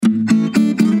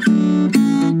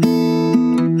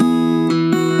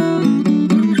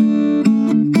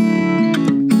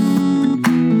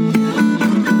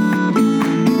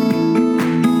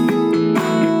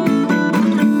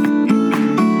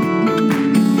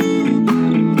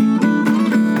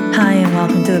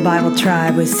welcome to the Bible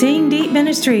Tribe with Seeing Deep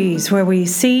Ministries, where we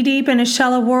see deep in a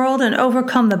shallow world and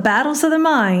overcome the battles of the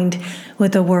mind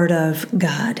with the Word of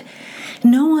God.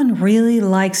 No one really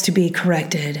likes to be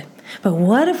corrected, but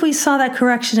what if we saw that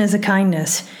correction as a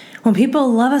kindness? When people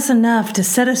love us enough to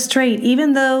set us straight,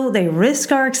 even though they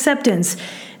risk our acceptance,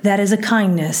 that is a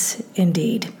kindness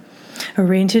indeed. We're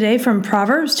reading today from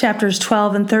Proverbs chapters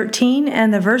 12 and 13,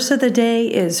 and the verse of the day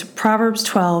is Proverbs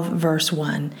 12, verse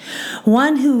 1.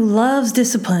 One who loves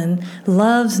discipline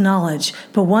loves knowledge,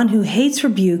 but one who hates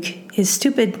rebuke is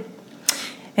stupid.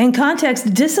 In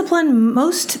context, discipline,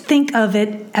 most think of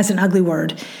it as an ugly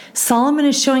word. Solomon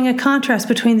is showing a contrast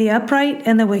between the upright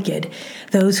and the wicked.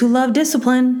 Those who love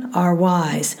discipline are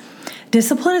wise.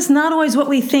 Discipline is not always what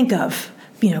we think of.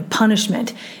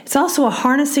 Punishment. It's also a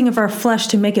harnessing of our flesh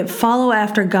to make it follow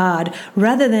after God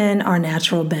rather than our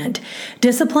natural bent.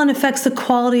 Discipline affects the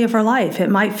quality of our life. It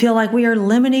might feel like we are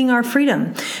limiting our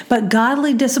freedom, but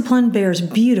godly discipline bears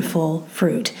beautiful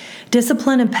fruit.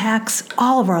 Discipline impacts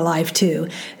all of our life too.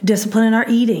 Discipline in our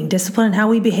eating, discipline in how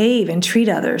we behave and treat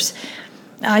others.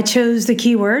 I chose the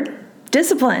key word,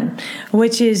 discipline,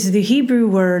 which is the Hebrew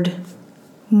word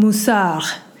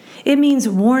musar. It means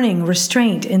warning,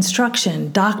 restraint,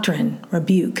 instruction, doctrine,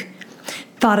 rebuke.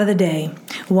 Thought of the day.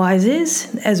 Wise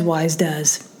is as wise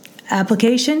does.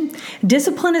 Application.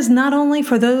 Discipline is not only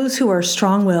for those who are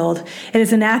strong-willed. It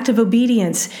is an act of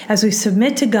obedience as we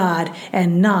submit to God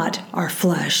and not our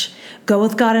flesh. Go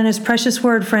with God and His precious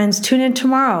word, friends. Tune in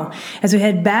tomorrow as we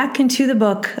head back into the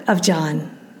book of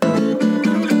John.